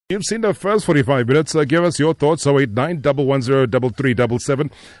You've seen the first 45 minutes. Give us your thoughts. 089 110 3377,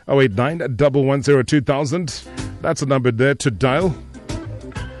 089 110 2000. That's a number there to dial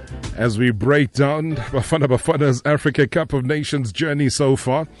as we break down Bafana Bafana's Africa Cup of Nations journey so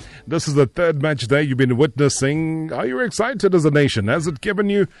far. This is the third match day you've been witnessing. Are you excited as a nation? Has it given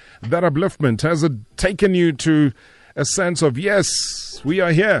you that upliftment? Has it taken you to a sense of, yes, we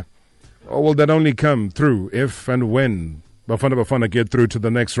are here? Or will that only come through if and when Bafana get through to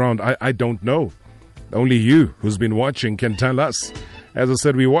the next round? I don't know. Only you who's been watching can tell us. As I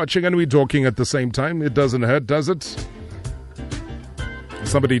said, we're watching and we're talking at the same time. It doesn't hurt, does it?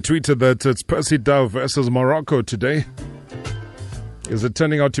 Somebody tweeted that it's Percy Tau versus Morocco today. Is it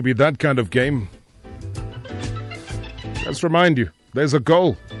turning out to be that kind of game? Let's remind you, there's a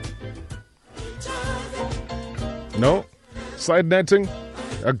goal. No? Side netting?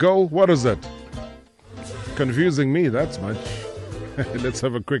 A goal? What is that? Confusing me, that's much. Let's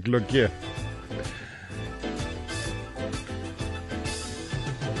have a quick look here.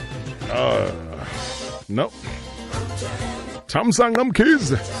 No. Tamsangam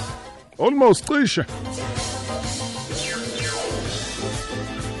Kiz. Almost Trisha.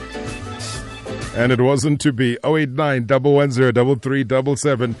 And it wasn't to be. 089 110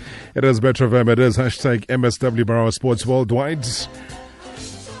 3377. It is Metro FM. It is hashtag MSW Marawa Sports Worldwide.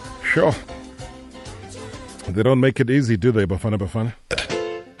 Sure. They don't make it easy, do they, Bafana?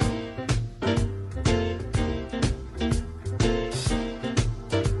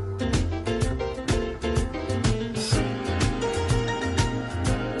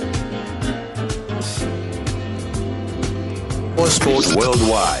 Sport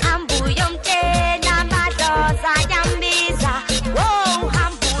Worldwide.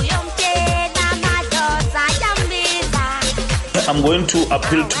 I'm going to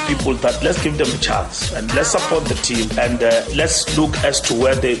appeal to people that let's give them a chance and let's support the team and let's look as to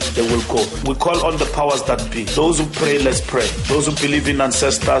where they will go. We call on the powers that be. Those who pray, let's pray. Those who believe in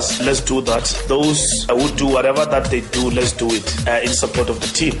ancestors, let's do that. Those who do whatever that they do, let's do it in support of the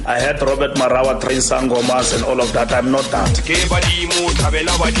team. I heard Robert Marawa train sangomas and all of that. I'm not that.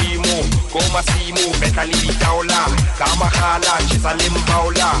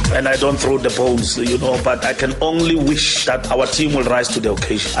 And I don't throw the bones, but I can only wish that our team will rise to the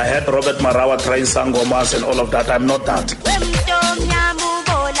occasion. I heard Robert Marawa train sangomas and all of that. I'm not that.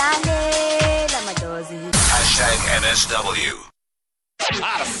 Hashtag NSW.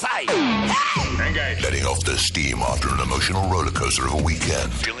 Out of sight. Hey. Letting off the steam after an emotional roller coaster of a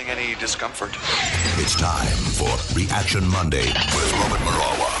weekend. Feeling any discomfort? It's time for Reaction Monday with Robert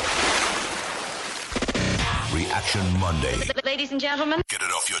Marawa. Reaction Monday. Ladies and gentlemen, get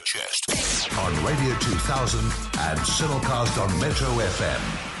it off your chest. On Radio 2000 and simulcast on Metro FM.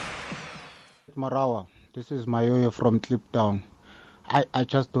 Marawa, this is Mayoyo from Kliptown. I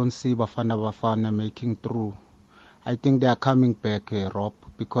just don't see Bafana making through. I think they are coming back, Rob,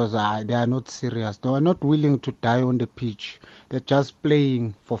 because they are not serious. They are not willing to die on the pitch. They're just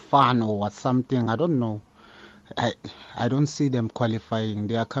playing for fun or something. I don't know. I don't see them qualifying.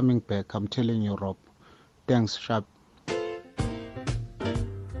 They are coming back. I'm telling you, Rob. Thanks, Sharp.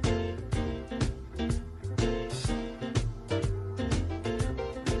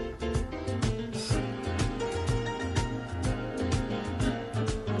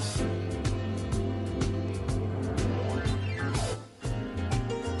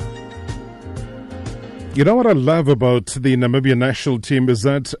 You know what I love about the Namibian national team is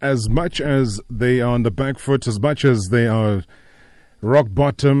that as much as they are on the back foot, as much as they are rock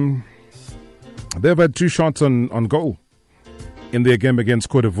bottom, they've had 2 shots on goal in their game against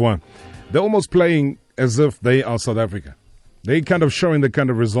Cote d'Ivoire. They're almost playing as if they are South Africa. They kind of showing the kind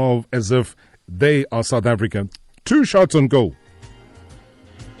of resolve as if they are South Africa. 2 shots on goal.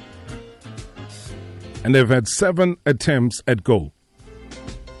 And they've had 7 attempts at goal.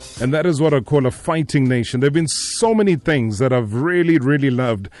 And that is what I call a fighting nation. There have been so many things that I've really, really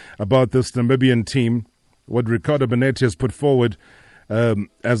loved about this Namibian team. What Ricardo Benetti has put forward as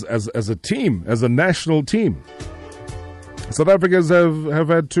a team, as a national team. South Africans have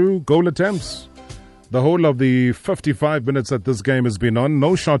had 2 goal attempts. The whole of the 55 minutes that this game has been on,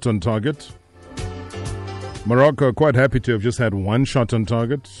 no shot on target. Morocco are quite happy to have just had 1 shot on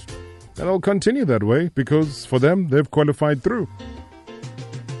target. And they'll continue that way because for them, they've qualified through.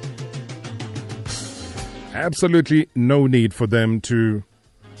 Absolutely no need for them to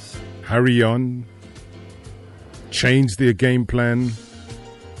hurry on, change their game plan.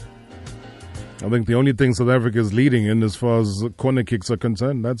 I think the only thing South Africa is leading in as far as corner kicks are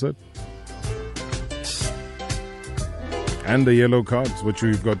concerned, that's it. And the yellow cards, which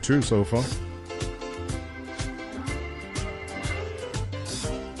we've got 2 so far.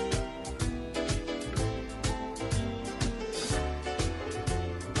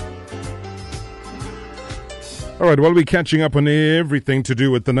 All right, well, we're catching up on everything to do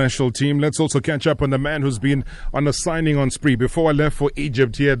with the national team. Let's also catch up on the man who's been on a signing on spree. Before I left for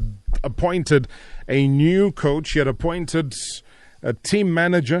Egypt, he had appointed a new coach. He had appointed a team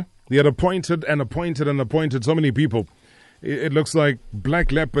manager. He had appointed so many people. It looks like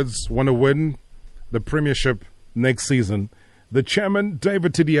Black Leopards want to win the Premiership next season. The chairman,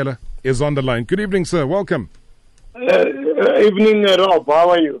 David Thidiela, is on the line. Good evening, sir. Welcome. Evening, Rob.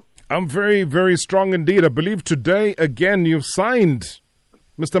 How are you? I'm very, very strong indeed. I believe today, again, you've signed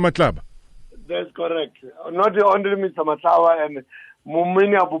Mr. Matlab. That's correct. Not only Mr. Matawa and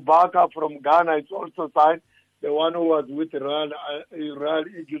Mumini Abubakar from Ghana is also signed, the one who was with Real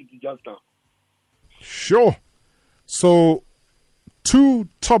Eagles just now. Sure. So, two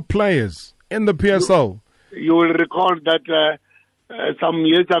top players in the PSL. You will recall that some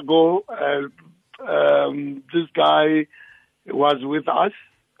years ago, this guy was with us,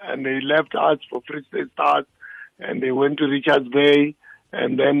 and he left us for Free State Stars, and they went to Richards Bay,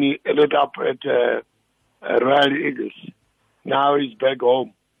 and then he ended up at Royal Eagles. Now he's back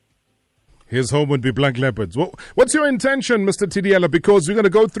home. His home would be Black Leopards. What's your intention, Mr. Thidiela? Because we're going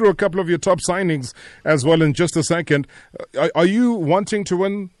to go through a couple of your top signings as well in just a second. Are you wanting to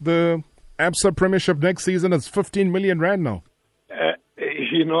win the ABSA Premiership next season? It's 15 million rand now.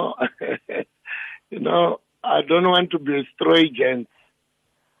 I don't want to be a stray gent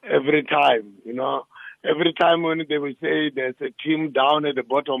every time, Every time when they will say there's a team down at the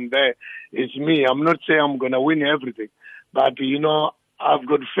bottom there, it's me. I'm not saying I'm going to win everything. But, I've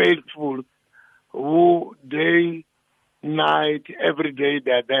got faithful who day, night, every day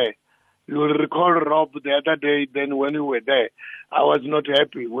they're there. You will recall, Rob, the other day, then when we were there, I was not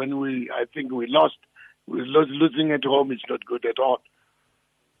happy when I think we lost. Losing at home is not good at all.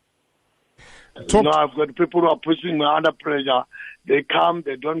 I've got people who are pushing me under pressure. They come,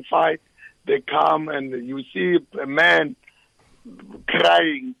 they don't fight. They come and you see a man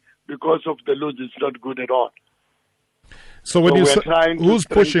crying because of the lose. It's not good at all. So when you say, who's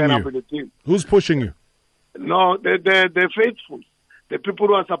pushing you? Who's pushing you? No, they're faithful. The people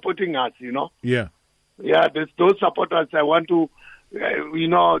who are supporting us, Yeah. Yeah, those supporters, I want to,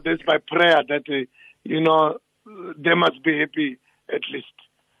 that's my prayer that, they must be happy at least.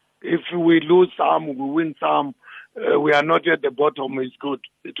 If we lose some, we win some, we are not at the bottom, it's good.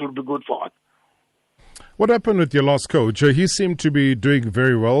 It will be good for us. What happened with your last coach? He seemed to be doing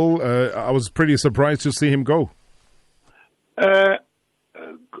very well. I was pretty surprised to see him go.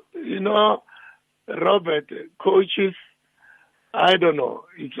 Robert, coaches, I don't know.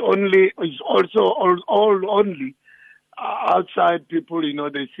 It's also all only outside people,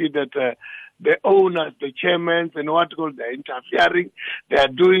 they see that the owners, the chairmen, and they're interfering. They are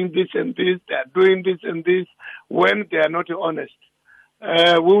doing this and this. They are doing this and this when they are not honest.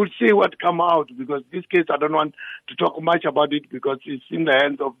 We will see what come out because this case I don't want to talk much about it because it's in the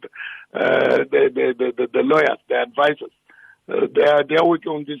hands of the lawyers, the advisors. They are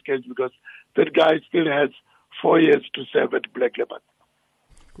working on this case because that guy still has 4 years to serve at Black Leopards.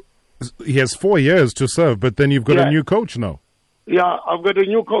 He has 4 years to serve, but then you've got a new coach now. Yeah, I've got a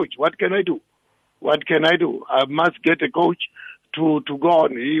new coach. What can I do? I must get a coach to go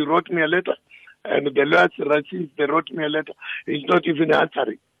on. He wrote me a letter, and the last racist, they wrote me a letter. He's not even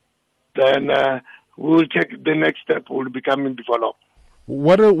answering. Then we'll take the next step. We'll be coming before long.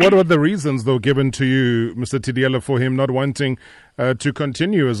 What are the reasons, though, given to you, Mr. Thidiela, for him not wanting to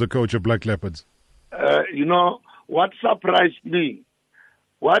continue as a coach of Black Leopards? What surprised me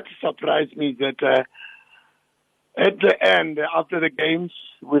is that at the end, after the games,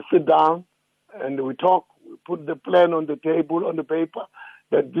 we sit down and we talk. We put the plan on the table, on the paper,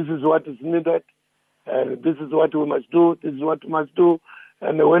 that this is what is needed, and this is what we must do, this is what we must do.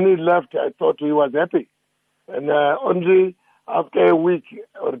 And when he left, I thought he was happy. And only after a week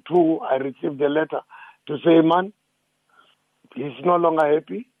or two, I received a letter to say, man, he's no longer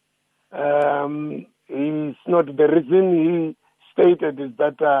happy. He's not, the reason he stated is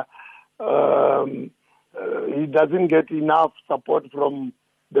that he doesn't get enough support from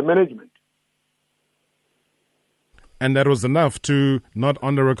the management. And that was enough to not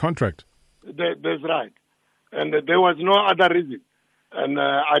honor a contract? That's right. And there was no other reason. And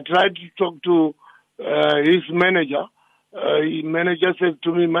I tried to talk to his manager. His manager said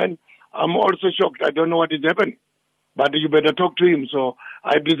to me, man, I'm also shocked. I don't know what is happening. But you better talk to him. So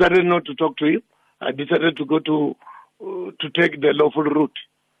I decided not to talk to him. I decided to go to take the lawful route.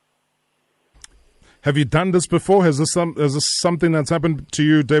 Have you done this before? Is this something that's happened to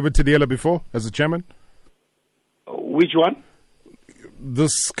you, David Thidiela, before as a chairman? Which one?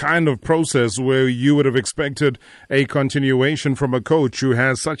 this kind of process where you would have expected a continuation from a coach who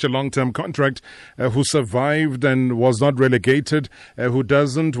has such a long-term contract, who survived and was not relegated, who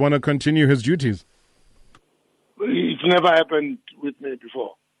doesn't want to continue his duties? It's never happened with me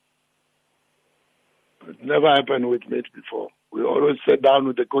before. It never happened with me before. We always sit down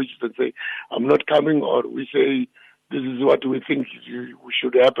with the coaches and say, I'm not coming, or we say, this is what we think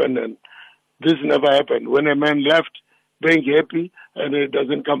should happen, and this never happened. When a man left being happy and it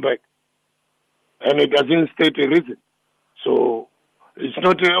doesn't come back, and it doesn't state a reason. So it's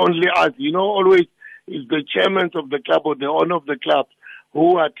not only us, always it's the chairmen of the club or the owner of the club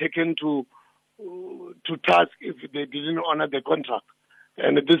who are taken to task if they didn't honor the contract.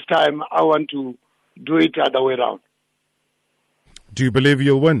 And at this time, I want to do it the other way around. Do you believe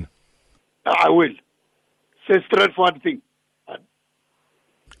you'll win? I will. It's a straightforward thing.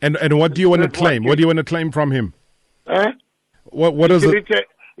 And what do you want to claim? What do you want to claim from him? What is it?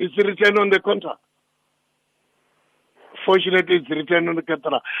 It's written on the contract. Fortunately, it's written on the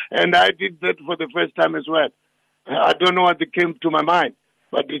contract. And I did that for the first time as well. I don't know what came to my mind,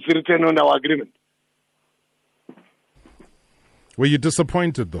 but it's written on our agreement. Were you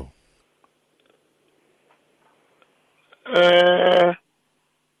disappointed, though?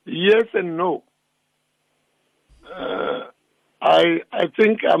 Yes and no. I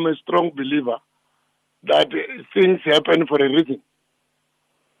think I'm a strong believer that things happen for a reason.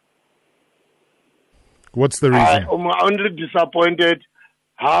 What's the reason? I'm only disappointed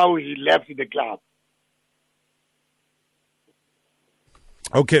how he left the club.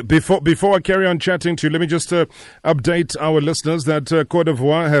 Okay, before I carry on chatting to you, let me just update our listeners that Cote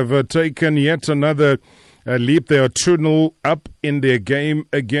d'Ivoire have taken yet another leap. They are 2-0 up in their game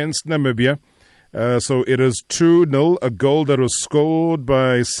against Namibia. So it is 2-0, a goal that was scored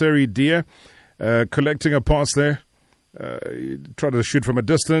by Seri Dia, collecting a pass there. Tried to shoot from a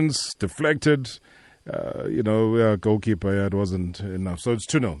distance, deflected. Goalkeeper, it wasn't enough. So it's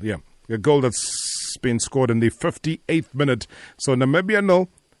 2-0, yeah. A goal that's been scored in the 58th minute. So Namibia 0,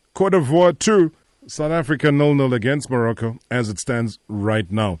 Cote d'Ivoire 2, South Africa 0-0 against Morocco as it stands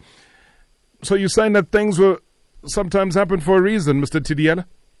right now. So you're saying that things will sometimes happen for a reason, Mr. Thidiela?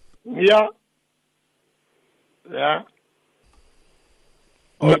 Yeah.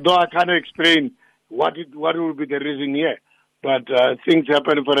 Although I can't explain what will be the reason here, but things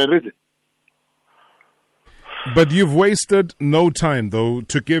happen for a reason. But you've wasted no time, though,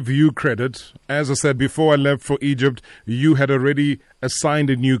 to give you credit. As I said, before I left for Egypt, you had already assigned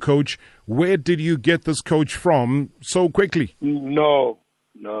a new coach. Where did you get this coach from so quickly? No.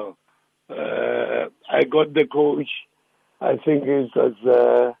 I got the coach. I think it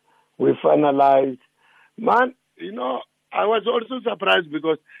was we finalized. Man, I was also surprised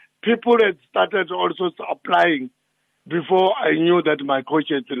because people had started also applying before I knew that my coach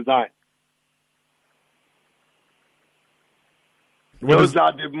had resigned. Most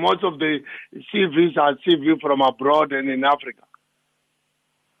of the CVs are CV from abroad and in Africa.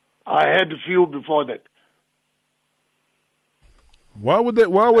 I had a few before that. Why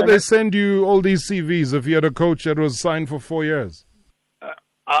would they send you all these CVs if you had a coach that was signed for 4 years?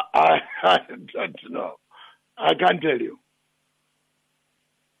 I don't know. I can't tell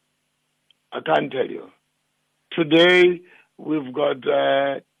you. Today, we've got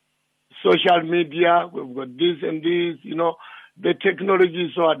social media, we've got this and this, the technology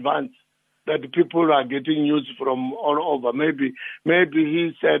is so advanced that people are getting news from all over. Maybe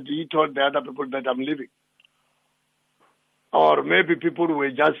he told the other people that I'm leaving. Or maybe people were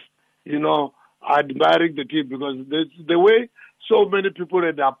just, admiring the team because the way so many people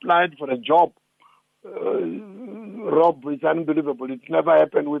had applied for a job, Rob, it's unbelievable. It's never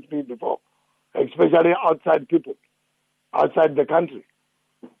happened with me before, especially outside the country.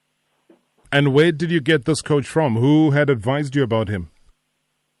 And where did you get this coach from? Who had advised you about him?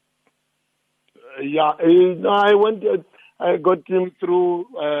 I got him through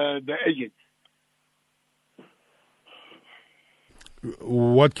the agent.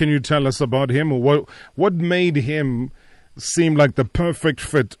 What can you tell us about him? What made him seem like the perfect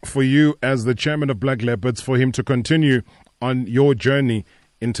fit for you as the chairman of Black Leopards for him to continue on your journey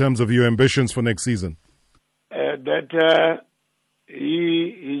in terms of your ambitions for next season?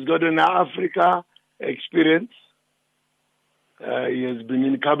 He's got an Africa experience. He has been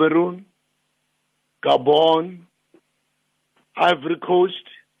in Cameroon, Gabon, Ivory Coast,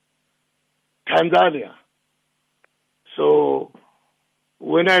 Tanzania. So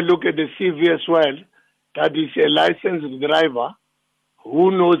when I look at the CV as well, that is a licensed driver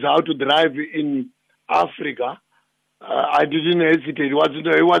who knows how to drive in Africa. I didn't hesitate. He was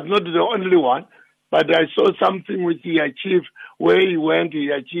not the only one. But I saw something which he achieved. Where he went, he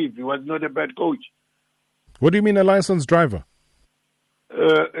achieved. He was not a bad coach. What do you mean a licensed driver?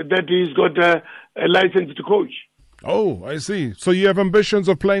 That he's got a license to coach. Oh, I see. So you have ambitions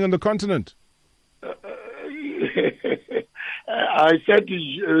of playing on the continent? I said to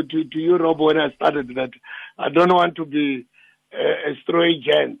you, Rob, when I started that I don't want to be a stray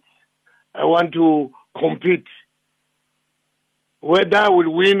gent. I want to compete. Whether I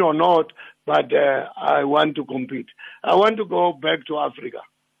will win or not, but I want to compete. I want to go back to Africa.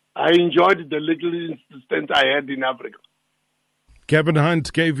 I enjoyed the little instance I had in Africa. Kevin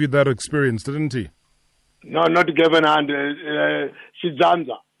Hunt gave you that experience, didn't he? No, not Kevin Hunt.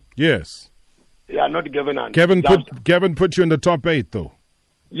 Shizanza. Yes. Yeah, not Kevin Hunt. Kevin put you in the top 8, though.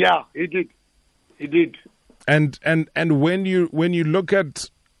 Yeah, he did. He did. And when you look at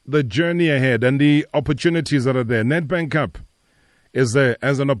the journey ahead and the opportunities that are there, Nedbank Cup is there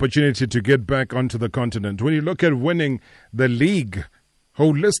as an opportunity to get back onto the continent. When you look at winning the league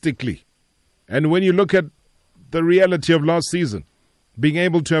holistically, and when you look at the reality of last season, being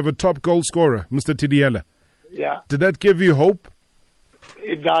able to have a top goal scorer, Mr. Thidiela, did that give you hope?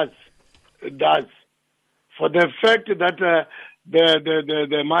 It does. It does. For the fact that the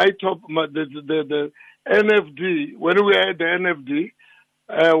NFD, when we had the NFD,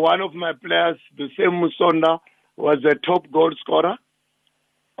 one of my players, the same Musonda, was a top goal scorer,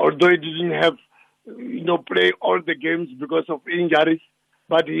 although he didn't have, play all the games because of injuries,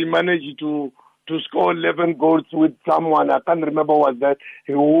 but he managed to score 11 goals with someone, I can't remember what that,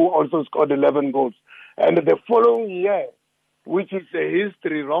 who also scored 11 goals. And the following year, which is a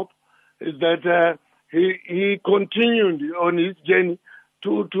history, Rob, is that he continued on his journey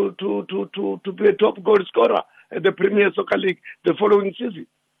to be a top goal scorer at the Premier Soccer League the following season.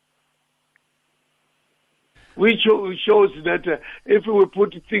 Which shows that if we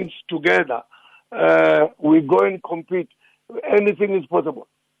put things together, we go and compete. Anything is possible.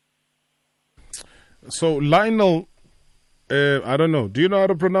 So Lionel, I don't know. Do you know how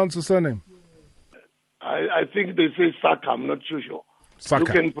to pronounce the surname? I think they say Saka. I'm not too sure. Saka.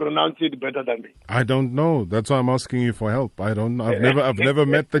 You can pronounce it better than me. I don't know. That's why I'm asking you for help. I don't know. I've never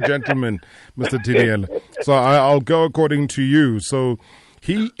met the gentleman, Mr. Thidiela. So I'll go according to you. So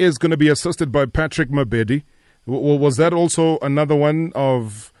he is going to be assisted by Patrick Mabedi. Was that also another one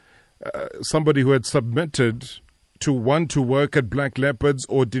of somebody who had submitted to want to work at Black Leopards,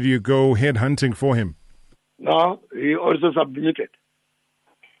 or did you go head hunting for him? No, he also submitted.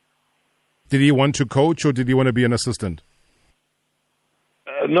 Did he want to coach, or did he want to be an assistant?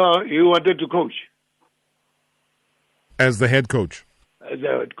 No, he wanted to coach. As the head coach? As the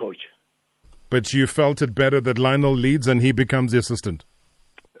head coach. But you felt it better that Lionel leads and he becomes the assistant?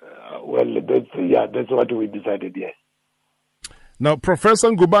 That's what we decided, yes. Now, Professor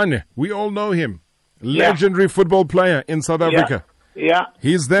Ngubane, we all know him. Legendary football player in South Africa. Yeah.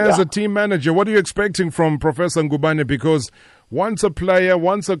 He's there as a team manager. What are you expecting from Professor Ngubane? Because once a player,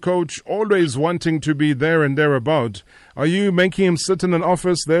 once a coach, always wanting to be there and thereabout. Are you making him sit in an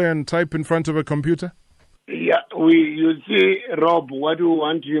office there and type in front of a computer? Yeah, you see, Rob, what we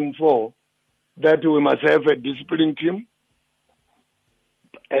want him for, that we must have a disciplined team,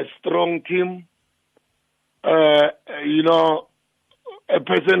 a strong team, a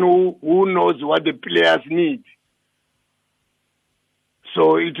person who knows what the players need.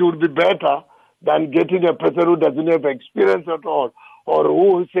 So it would be better than getting a person who doesn't have experience at all, or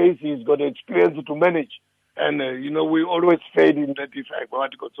who says he's got experience to manage. And, we always failed in that effect.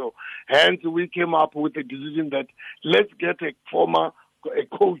 So hence we came up with a decision that let's get a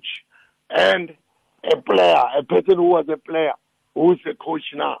coach and a player, a person who was a player, who's a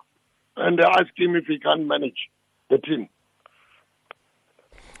coach now, and ask him if he can manage the team.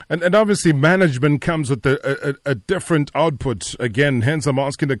 And obviously management comes with a different output. Again, hence I'm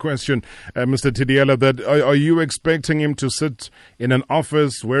asking the question, Mr. Thidiela, that are you expecting him to sit in an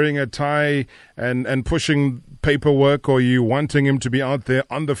office wearing a tie and pushing paperwork, or are you wanting him to be out there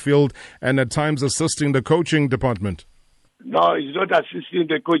on the field and at times assisting the coaching department? No, he's not assisting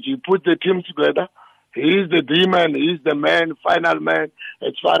the coach. He put the team together. He is the D-man. He is the man, final man,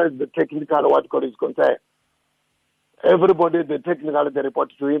 as far as the technical is concerned. Everybody, the technical, they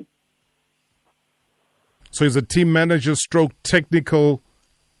report to him. So he's a team manager stroke technical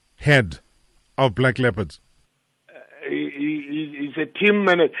head of Black Leopards. He's a team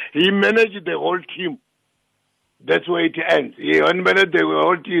manager. He managed the whole team. That's where it ends. He managed the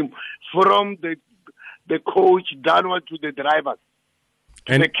whole team from the coach downward to the drivers,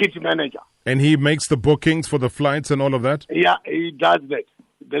 and the kit manager. And he makes the bookings for the flights and all of that? Yeah, he does that.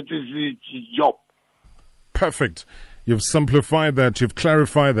 That is his job. Perfect. You've simplified that. You've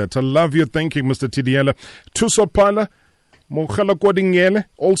clarified that. I love your thinking, Mr. Thidiela. Tusopala, Mogala Kodingele,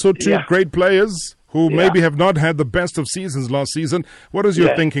 also two great players who maybe have not had the best of seasons last season. What is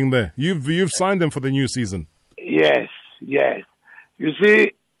your thinking there? You've signed them for the new season. Yes. You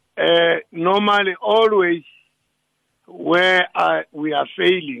see, normally, always, where we are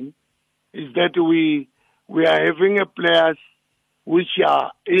failing is that we are having players which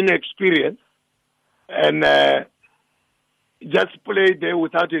are inexperienced and just play there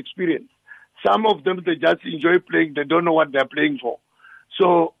without experience. Some of them, they just enjoy playing. They don't know what they're playing for.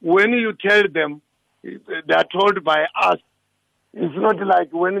 So when you tell them, they're told by us. It's not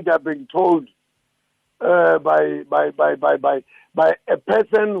like when they're being told by a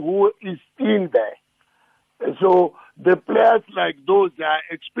person who is in there. So the players like those, they are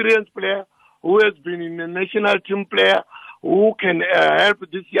experienced player who has been in the national team player who can help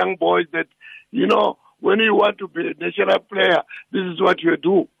these young boys that, when you want to be a national player, this is what you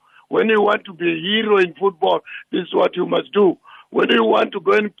do. When you want to be a hero in football, this is what you must do. When you want to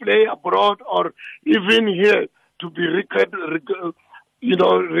go and play abroad or even here to be regarded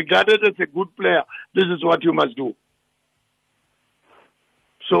as a good player, this is what you must do.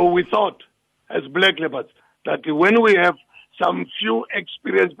 So we thought, as Black Leopards, that when we have some few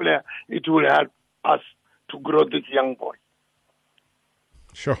experienced players, it will help us to grow this young boy.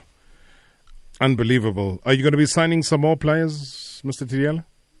 Sure. Unbelievable. Are you going to be signing some more players, Mr. Thidiela?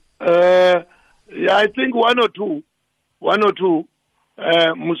 I think one or two.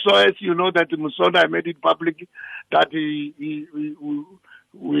 Musoes, you know that Musoda, I made it public that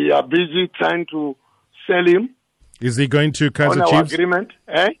we are busy trying to sell him. Is he going to Kaizer Chiefs? Agreement,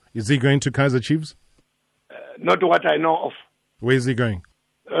 Is he going to Kaizer Chiefs? Not what I know of. Where is he going?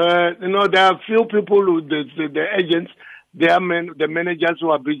 There are few people, the agents, the managers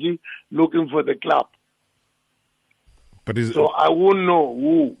who are busy looking for the club. So I won't know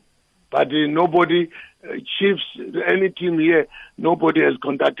who. But nobody, Chiefs, any team here, nobody has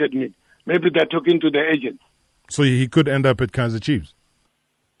contacted me. Maybe they're talking to the agents. So he could end up at Kaizer Chiefs?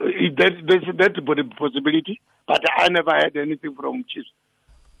 That's a possibility. But I never had anything from Chiefs.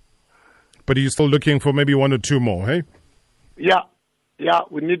 But you're still looking for maybe one or two more, hey? Yeah.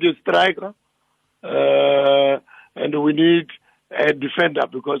 We need a striker. And we need a defender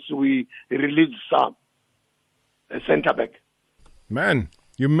because we released some. A centre-back. Man,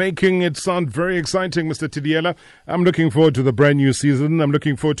 you're making it sound very exciting, Mr. Thidiela. I'm looking forward to the brand new season. I'm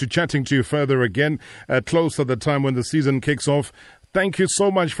looking forward to chatting to you further again close to the time when the season kicks off. Thank you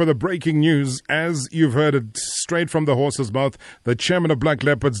so much for the breaking news. As you've heard it straight from the horse's mouth, the chairman of Black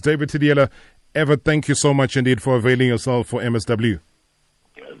Leopards, David Thidiela. Thank you so much indeed for availing yourself for MSW.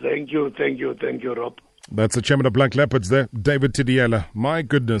 Thank you, Rob. That's the chairman of Black Leopards there, David Thidiela. My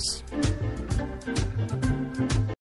goodness.